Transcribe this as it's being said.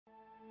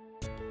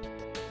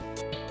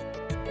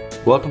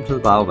Welcome to the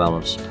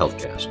BioBalance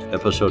Healthcast,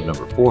 episode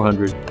number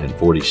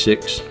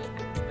 446,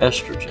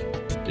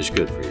 Estrogen is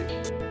good for you.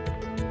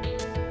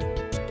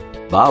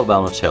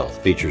 BioBalance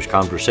Health features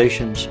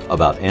conversations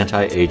about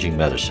anti-aging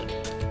medicine.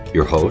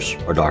 Your hosts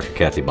are Dr.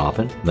 Kathy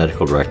Maupin,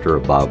 Medical Director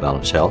of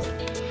BioBalance Health,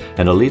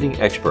 and a leading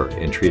expert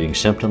in treating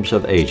symptoms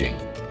of aging,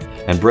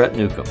 and Brett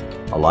Newcomb,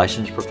 a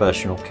licensed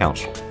professional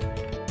counselor.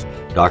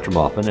 Dr.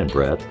 Maupin and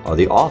Brett are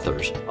the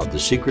authors of The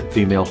Secret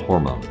Female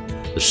Hormone,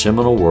 the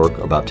seminal work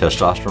about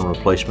testosterone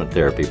replacement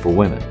therapy for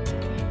women,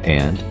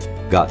 and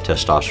Got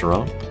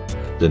Testosterone,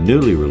 the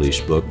newly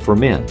released book for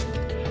men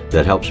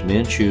that helps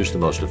men choose the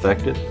most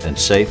effective and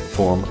safe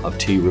form of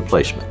T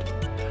replacement.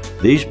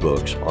 These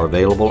books are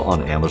available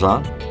on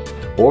Amazon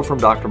or from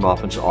Dr.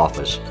 Maupin's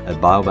office at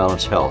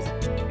BioBalance Health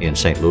in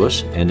St.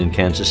 Louis and in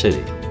Kansas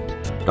City.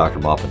 Dr.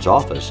 Maupin's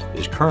office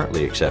is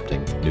currently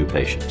accepting new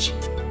patients.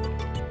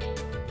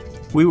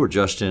 We were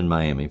just in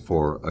Miami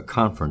for a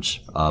conference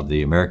of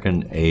the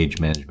American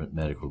Age Management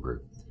Medical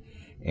Group.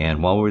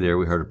 And while we were there,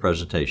 we heard a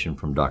presentation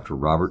from Dr.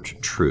 Robert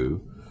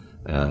True,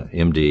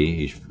 MD.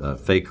 He's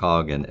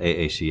FACOG and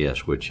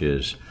AACS, which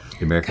is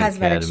the American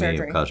Academy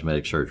of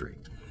Cosmetic Surgery.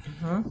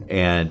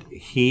 And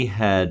he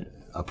had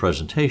a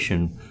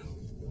presentation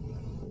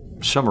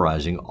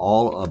summarizing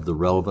all of the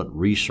relevant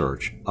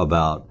research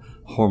about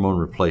hormone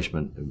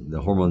replacement.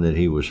 The hormone that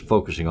he was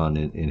focusing on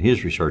in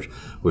his research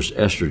was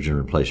estrogen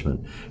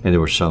replacement. And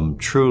there were some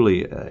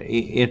truly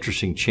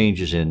interesting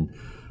changes in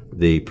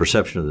the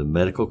perception of the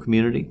medical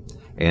community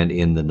and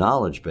in the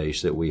knowledge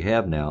base that we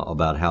have now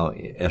about how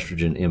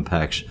estrogen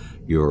impacts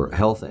your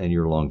health and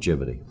your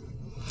longevity.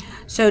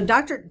 So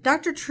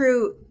Dr.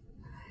 True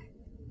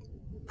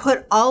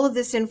put all of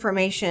this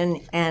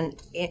information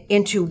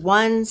into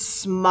one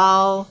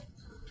small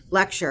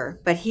lecture,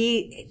 but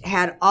he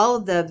had all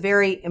of the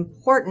very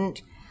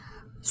important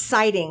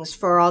sightings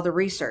for all the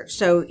research.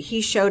 So he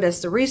showed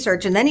us the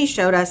research, and then he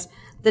showed us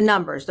the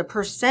numbers, the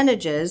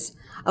percentages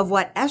of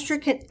what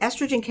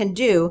estrogen can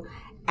do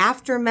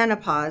after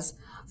menopause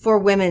for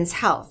women's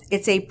health.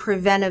 It's a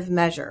preventive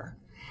measure,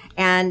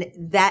 and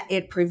that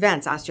it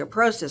prevents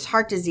osteoporosis,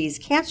 heart disease,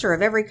 cancer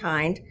of every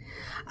kind.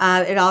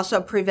 It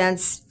also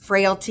prevents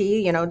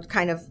frailty,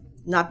 kind of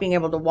not being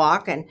able to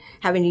walk and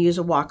having to use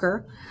a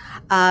walker.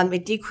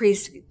 It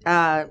decreased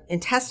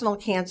intestinal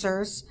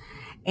cancers.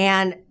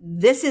 And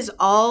this is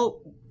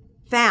all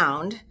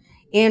found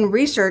in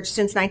research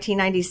since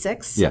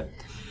 1996. Yeah.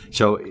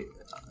 So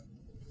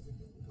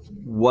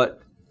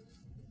what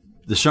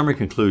the summary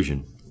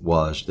conclusion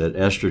was that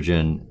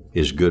estrogen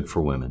is good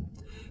for women,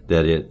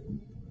 that it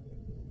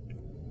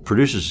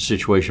produces a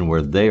situation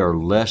where they are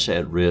less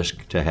at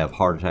risk to have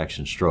heart attacks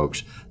and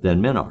strokes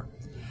than men are,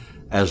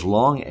 as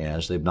long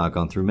as they've not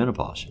gone through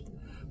menopause,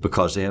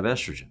 because they have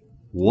estrogen.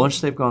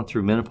 Once they've gone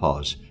through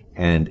menopause,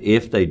 and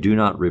if they do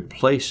not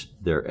replace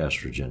their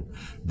estrogen,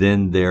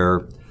 then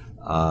their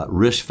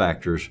risk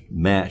factors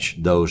match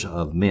those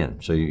of men.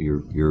 So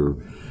your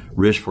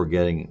risk for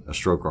getting a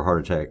stroke or heart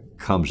attack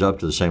comes up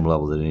to the same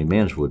level that any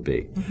man's would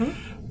be,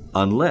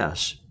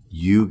 unless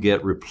you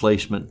get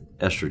replacement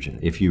estrogen.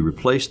 If you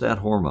replace that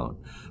hormone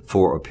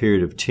for a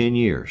period of 10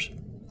 years,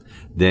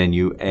 then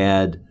you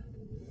add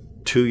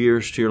 2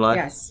 years to your life?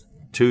 Yes.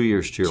 2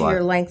 years to your life.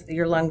 Your length,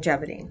 your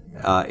longevity.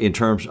 In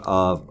terms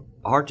of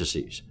heart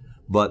disease.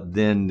 But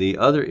then the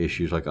other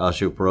issues like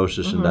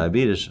osteoporosis and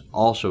diabetes,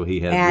 also he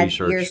had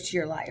research. Add years to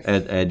your life.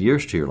 Add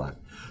years to your life.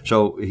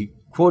 So he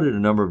quoted a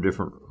number of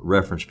different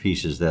reference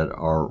pieces that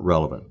are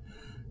relevant.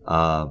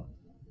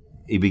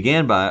 He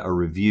began by a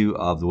review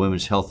of the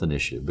Women's Health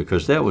Initiative,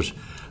 because that was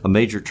a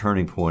major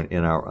turning point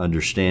in our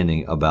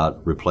understanding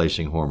about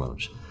replacing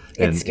hormones.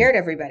 It scared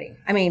everybody.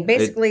 I mean,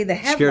 basically the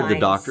headlines. Scared the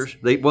doctors.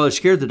 It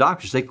scared the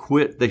doctors. They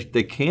quit.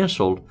 They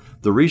canceled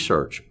the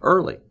research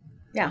early.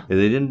 Yeah. And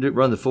they didn't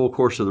run the full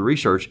course of the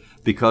research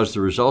because the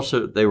results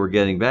that they were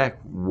getting back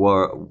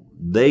were,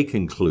 they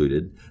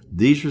concluded,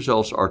 these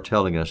results are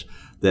telling us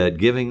that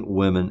giving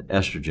women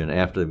estrogen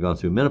after they've gone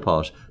through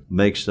menopause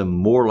makes them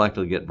more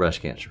likely to get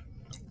breast cancer.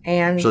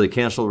 And so they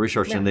canceled the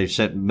research, and they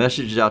sent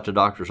messages out to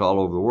doctors all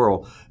over the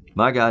world.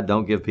 My God,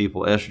 don't give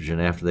people estrogen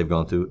after they've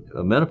gone through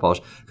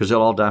menopause, because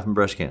they'll all die from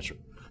breast cancer.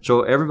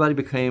 So everybody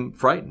became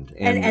frightened.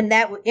 And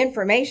that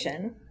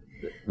information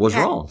was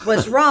wrong.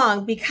 Was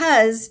wrong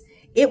because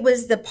it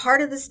was the part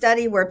of the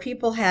study where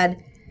people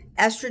had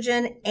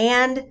estrogen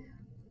and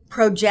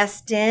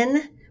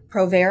progestin,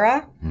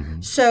 Provera.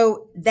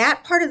 So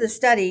that part of the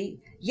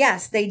study,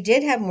 yes, they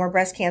did have more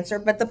breast cancer,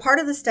 but the part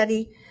of the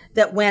study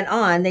that went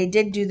on, they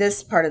did do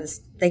this part of this.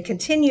 They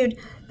continued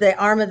the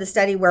arm of the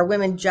study where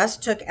women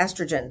just took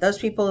estrogen. Those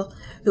people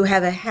who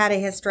have had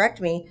a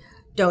hysterectomy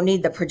don't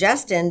need the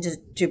progestin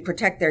to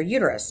protect their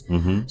uterus.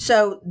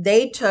 So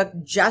they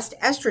took just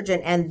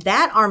estrogen, and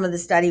that arm of the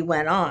study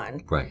went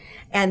on. Right.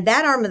 And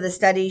that arm of the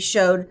study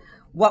showed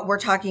what we're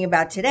talking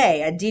about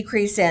today, a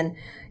decrease in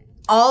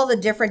all the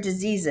different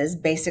diseases,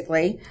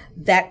 basically,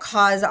 that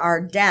cause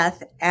our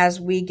death as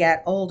we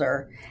get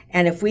older.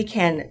 And if we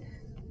can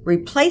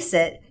replace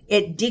it,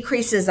 it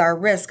decreases our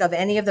risk of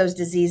any of those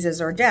diseases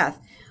or death.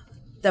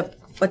 The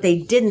What they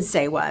didn't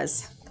say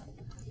was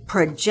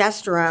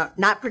progesterone,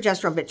 not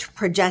progesterone, but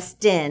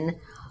progestin,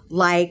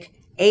 like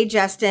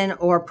agestin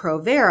or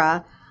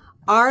Provera,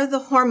 are the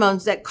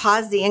hormones that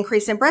cause the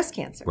increase in breast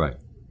cancer. Right.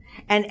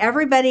 And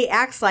everybody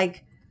acts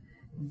like,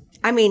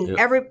 I mean,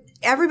 Yep.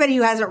 everybody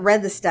who hasn't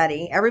read the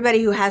study,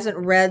 everybody who hasn't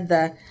read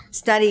the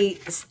study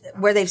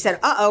where they've said,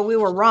 uh-oh, we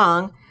were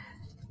wrong,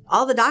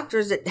 all the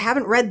doctors that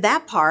haven't read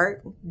that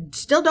part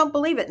still don't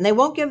believe it, and they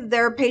won't give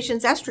their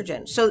patients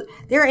estrogen. So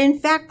they're, in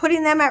fact,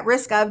 putting them at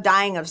risk of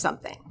dying of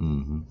something.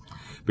 Mm-hmm.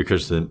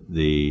 Because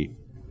the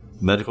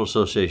medical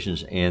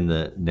associations and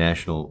the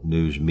national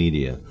news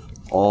media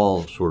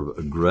all sort of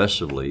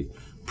aggressively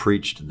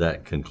preached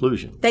that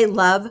conclusion. They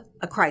love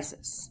a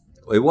crisis.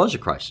 It was a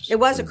crisis. It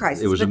was a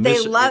crisis. It was but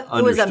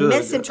it was a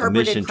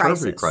misinterpreted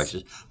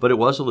crisis. But it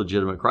was a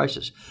legitimate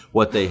crisis.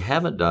 What they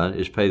haven't done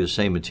is pay the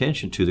same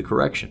attention to the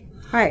correction.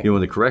 Right. You know,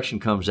 when the correction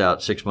comes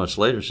out 6 months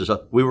later and says,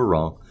 oh, we were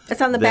wrong.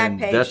 That's on the back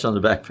page. That's on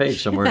the back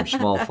page somewhere in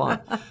small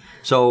font.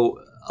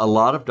 So a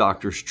lot of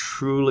doctors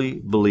truly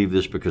believe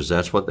this because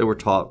that's what they were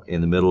taught in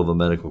the middle of a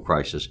medical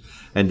crisis.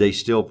 And they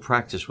still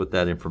practice with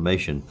that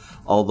information,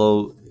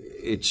 although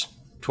it's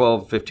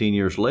 12, 15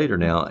 years later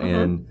now,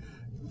 and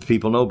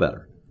people know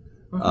better.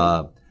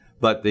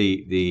 But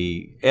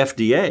the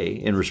FDA,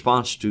 in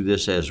response to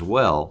this as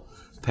well,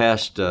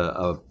 passed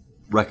a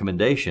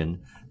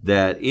recommendation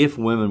that if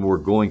women were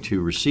going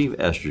to receive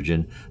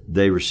estrogen,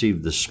 they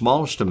receive the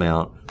smallest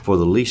amount for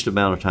the least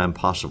amount of time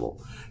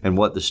possible. And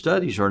what the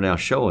studies are now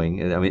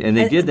showing, I mean, and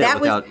they did that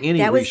without any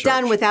research. That was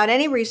done without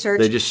any research.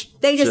 They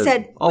just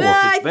said, oh, well,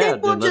 I if it's bad,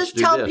 think we'll then let's just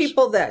do tell this.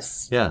 people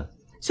this. Yeah.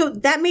 So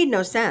that made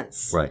no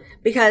sense. Right.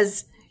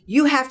 Because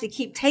you have to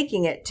keep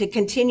taking it to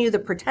continue the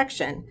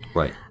protection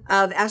Right.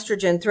 of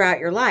estrogen throughout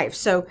your life.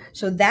 So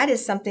that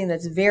is something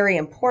that's very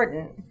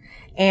important.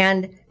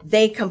 And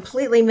they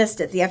completely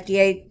missed it. The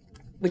FDA,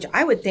 which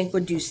I would think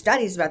would do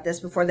studies about this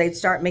before they'd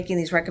start making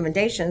these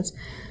recommendations,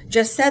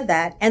 just said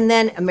that. And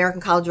then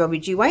American College of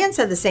OBGYN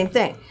said the same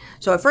thing.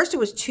 So at first it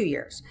was 2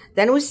 years.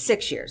 Then it was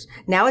 6 years.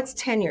 Now it's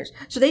 10 years.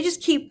 So they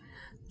just keep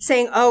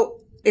saying,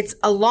 oh, it's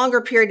a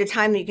longer period of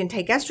time that you can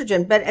take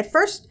estrogen. But at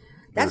first,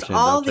 that's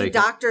all the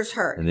doctors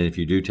heard. And then if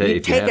you do take,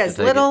 if you have as to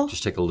take little, it,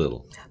 just take a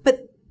little.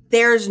 But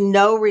there's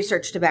no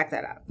research to back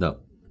that up. No.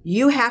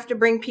 You have to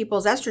bring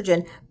people's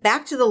estrogen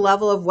back to the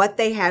level of what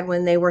they had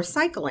when they were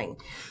cycling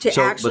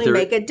to actually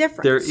make a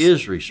difference. There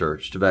is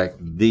research to back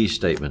these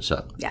statements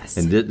up. Yes.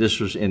 And this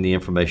was in the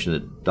information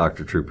that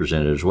Dr. True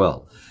presented as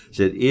well. It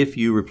said if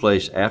you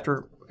replace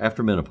after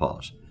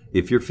menopause,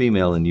 if you're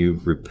female and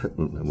you'd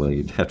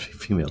have to be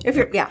female. If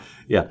you're, yeah.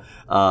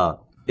 Yeah.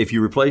 If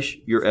you replace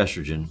your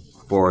estrogen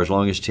for as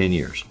long as 10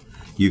 years,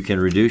 you can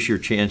reduce your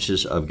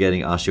chances of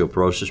getting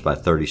osteoporosis by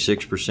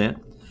 36%.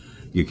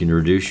 You can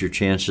reduce your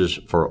chances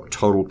for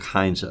total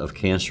kinds of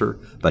cancer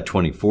by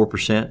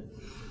 24%,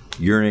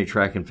 urinary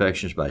tract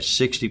infections by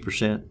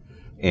 60%,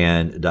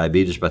 and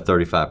diabetes by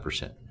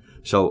 35%.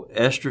 So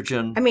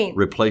estrogen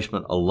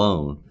replacement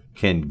alone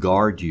can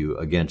guard you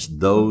against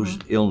those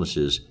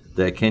illnesses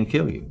that can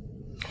kill you.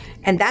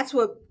 And that's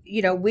what,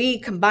 we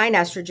combine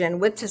estrogen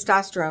with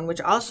testosterone, which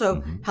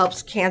also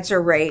helps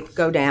cancer rate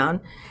go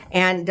down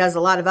and does a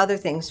lot of other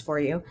things for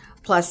you,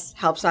 plus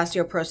helps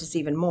osteoporosis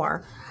even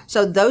more.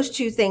 So those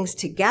two things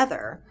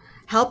together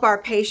help our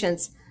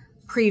patients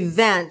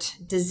prevent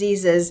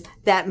diseases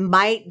that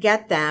might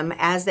get them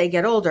as they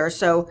get older.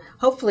 So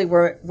hopefully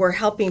we're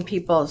helping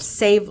people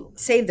save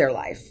their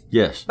life.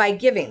 Yes. By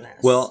giving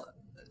this. Well,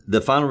 the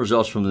final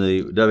results from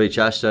the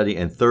WHI study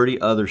and 30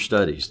 other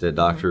studies that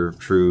Dr.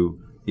 True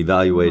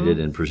evaluated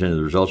and presented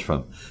the results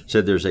from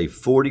said there's a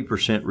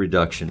 40%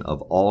 reduction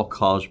of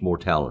all-cause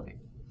mortality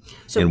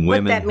in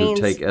women who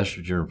take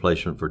estrogen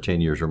replacement for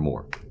 10 years or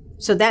more.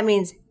 So that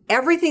means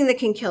everything that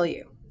can kill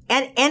you,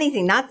 and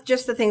anything, not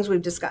just the things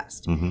we've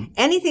discussed,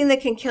 anything that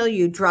can kill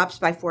you drops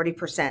by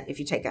 40% if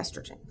you take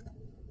estrogen.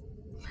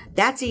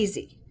 That's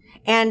easy.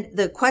 And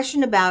the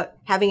question about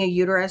having a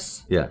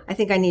uterus, I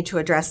think I need to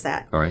address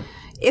that. All right.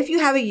 If you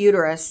have a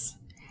uterus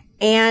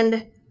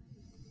and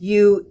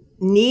you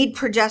need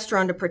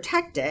progesterone to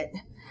protect it,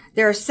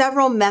 there are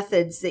several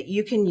methods that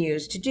you can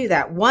use to do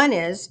that. One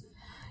is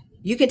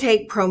you can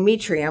take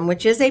Prometrium,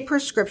 which is a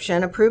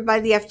prescription approved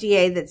by the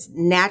FDA that's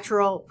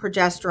natural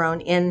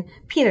progesterone in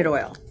peanut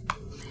oil.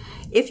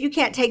 If you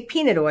can't take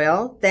peanut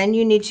oil, then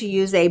you need to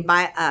use a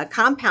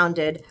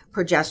compounded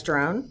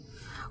progesterone,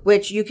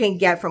 which you can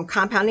get from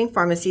compounding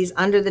pharmacies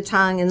under the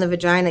tongue, in the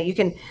vagina.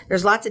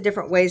 There's lots of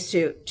different ways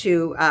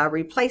to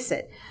replace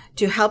it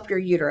to help your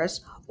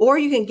uterus. Or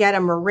you can get a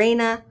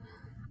Mirena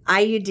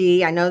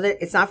IUD. I know that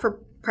it's not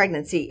for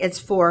pregnancy. It's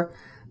for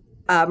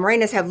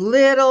Mirenas have a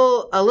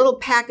little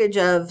package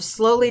of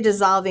slowly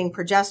dissolving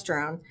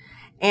progesterone,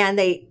 and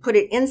they put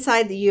it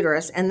inside the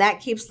uterus, and that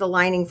keeps the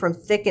lining from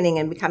thickening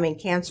and becoming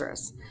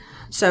cancerous.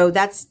 So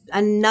that's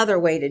another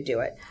way to do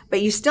it.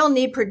 But you still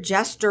need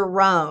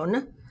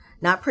progesterone,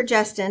 not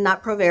progestin,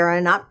 not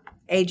Provera, not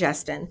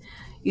agestin.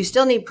 You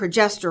still need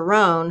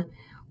progesterone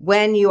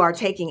when you are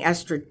taking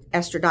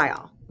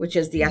estradiol, which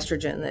is the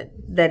estrogen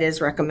that is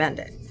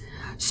recommended.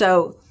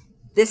 So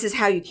this is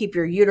how you keep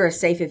your uterus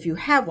safe if you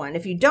have one.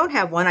 If you don't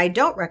have one, I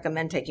don't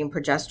recommend taking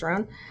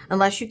progesterone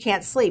unless you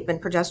can't sleep,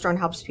 and progesterone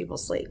helps people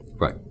sleep.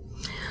 Right.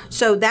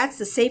 So that's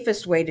the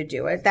safest way to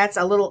do it. That's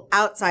a little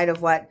outside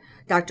of what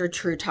Dr.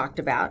 True talked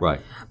about.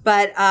 Right.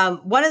 But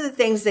one of the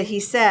things that he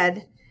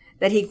said,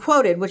 that he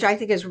quoted, which I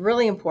think is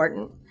really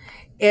important,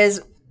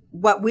 is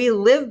what we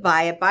live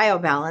by at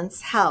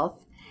BioBalance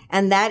Health,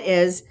 and that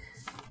is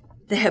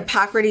the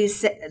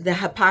Hippocrates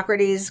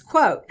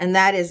quote. And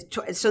that is,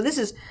 so this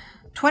is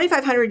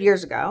 2,500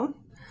 years ago.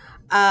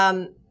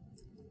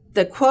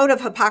 The quote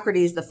of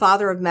Hippocrates, the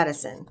father of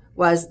medicine,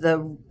 was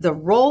the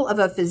role of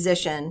a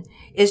physician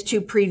is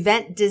to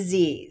prevent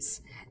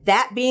disease.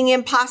 That being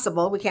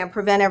impossible, we can't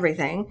prevent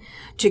everything,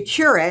 to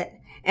cure it,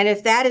 and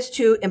if that is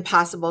too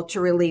impossible, to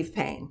relieve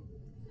pain.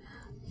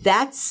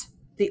 That's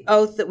the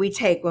oath that we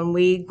take when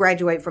we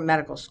graduate from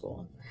medical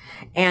school.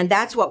 And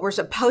that's what we're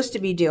supposed to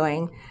be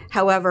doing.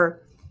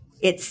 However,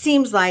 it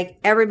seems like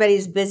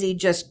everybody's busy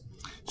just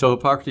So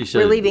Hippocrates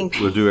says relieving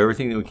pain. We'll do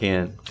everything that we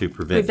can to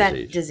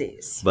prevent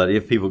disease. But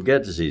if people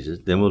get diseases,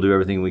 then we'll do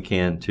everything we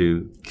can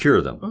to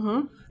cure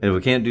them. And if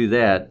we can't do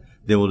that,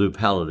 then we'll do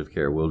palliative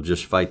care. We'll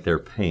just fight their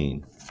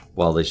pain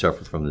while they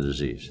suffer from the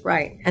disease.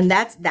 Right. And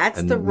that's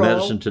the role.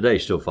 Medicine today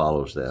still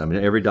follows that. I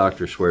mean, every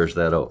doctor swears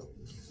that oath.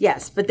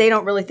 Yes, but they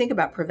don't really think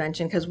about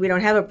prevention because we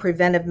don't have a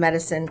preventive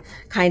medicine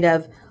kind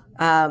of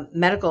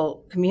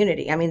medical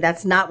community. I mean,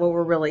 that's not what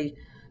we're really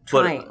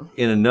trying. But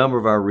in a number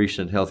of our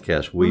recent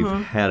healthcasts, we've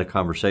had a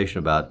conversation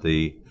about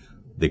the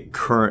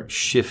current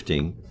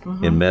shifting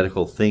in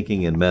medical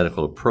thinking and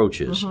medical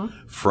approaches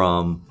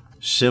from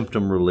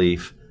symptom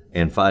relief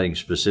and fighting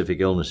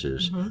specific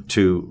illnesses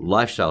to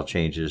lifestyle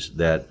changes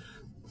that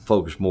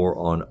focus more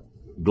on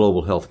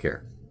global health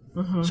care.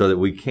 So that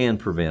we can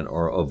prevent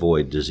or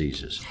avoid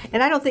diseases.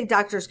 And I don't think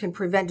doctors can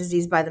prevent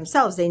disease by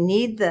themselves. They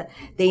need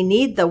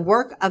the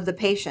work of the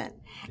patient.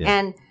 Yeah.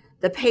 And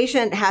the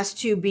patient has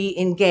to be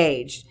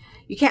engaged.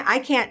 I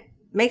can't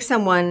make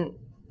someone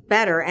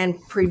better and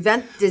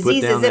prevent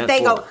diseases if they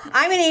go,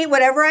 I'm going to eat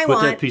whatever I want.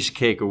 Put that piece of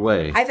cake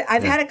away.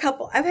 I've had a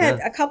couple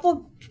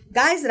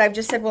guys that I've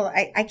just said, well,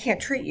 I can't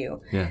treat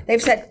you. Yeah.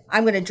 They've said,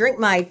 I'm going to drink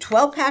my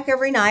 12-pack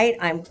every night.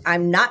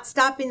 I'm not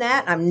stopping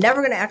that. I'm never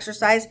going to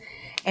exercise.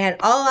 And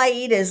all I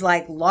eat is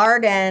like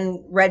lard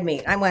and red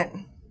meat. I went,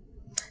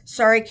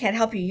 sorry, can't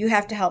help you. You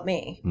have to help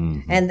me.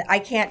 And I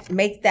can't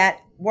make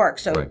that work.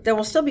 So there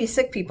will still be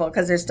sick people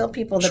because there's still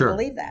people that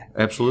believe that.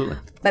 Absolutely.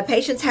 But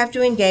patients have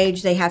to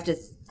engage. They have to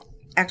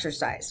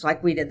exercise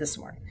like we did this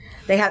morning.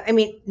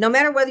 No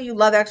matter whether you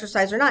love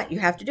exercise or not, you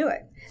have to do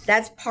it.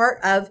 That's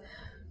part of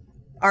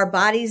our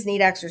bodies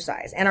need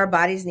exercise and our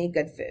bodies need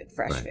good food,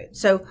 fresh food.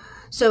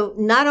 So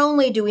not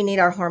only do we need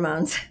our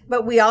hormones,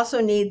 but we also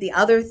need the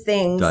other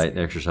things diet,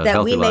 exercise,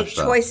 that we make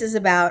lifestyle. Choices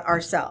about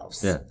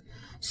ourselves. Yeah.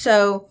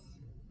 So,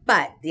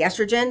 but the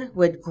estrogen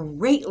would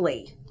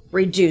greatly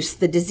reduce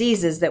the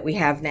diseases that we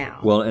have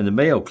now. Well, and the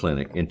Mayo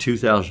Clinic in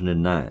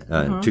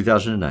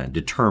 2009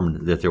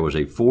 determined that there was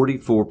a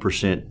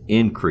 44%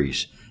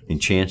 increase in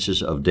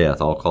chances of death,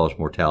 all-cause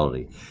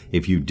mortality,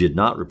 if you did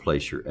not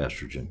replace your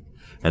estrogen.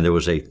 And there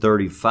was a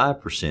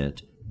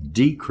 35%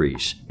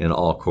 decrease in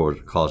all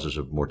causes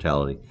of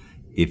mortality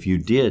if you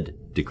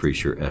did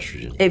decrease your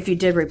estrogen. If you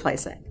did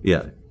replace it.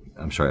 Yeah.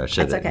 I'm sorry, I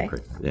said That's that okay.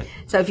 incorrectly. Yeah.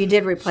 So if you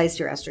did replace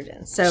your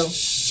estrogen.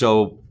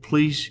 So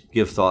please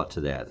give thought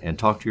to that and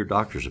talk to your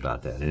doctors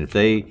about that. And if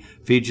they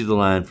feed you the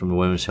line from the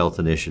Women's Health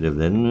Initiative,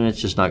 then it's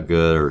just not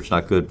good, or it's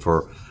not good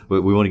we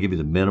want to give you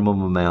the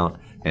minimum amount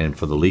and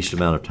for the least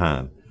amount of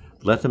time.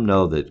 Let them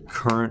know that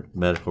current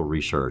medical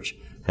research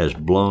has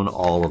blown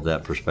all of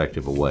that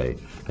perspective away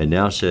and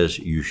now says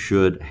you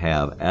should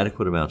have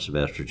adequate amounts of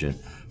estrogen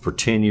for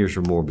 10 years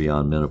or more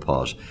beyond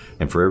menopause.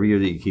 And for every year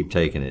that you keep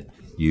taking it,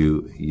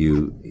 you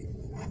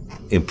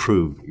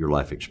improve your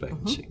life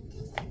expectancy.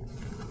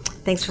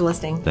 Thanks for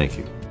listening. Thank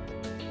you.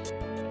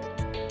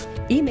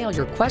 Email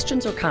your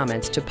questions or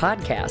comments to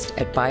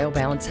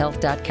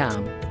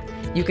podcast@biobalancehealth.com.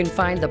 You can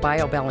find the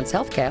BioBalance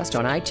Healthcast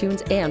on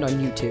iTunes and on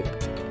YouTube.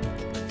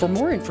 For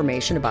more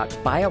information about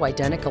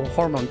bioidentical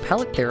hormone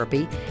pellet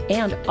therapy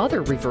and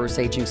other reverse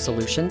aging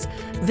solutions,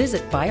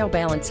 visit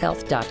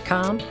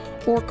biobalancehealth.com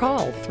or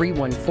call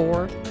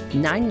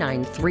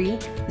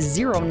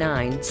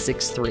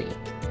 314-993-0963.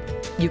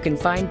 You can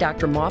find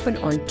Dr. Maupin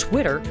on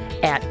Twitter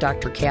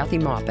 @Dr. Kathy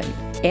Maupin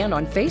and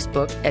on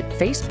Facebook at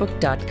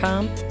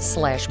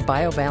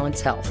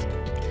facebook.com/biobalancehealth.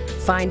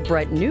 Find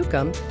Brett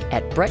Newcomb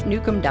at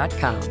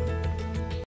brettnewcomb.com.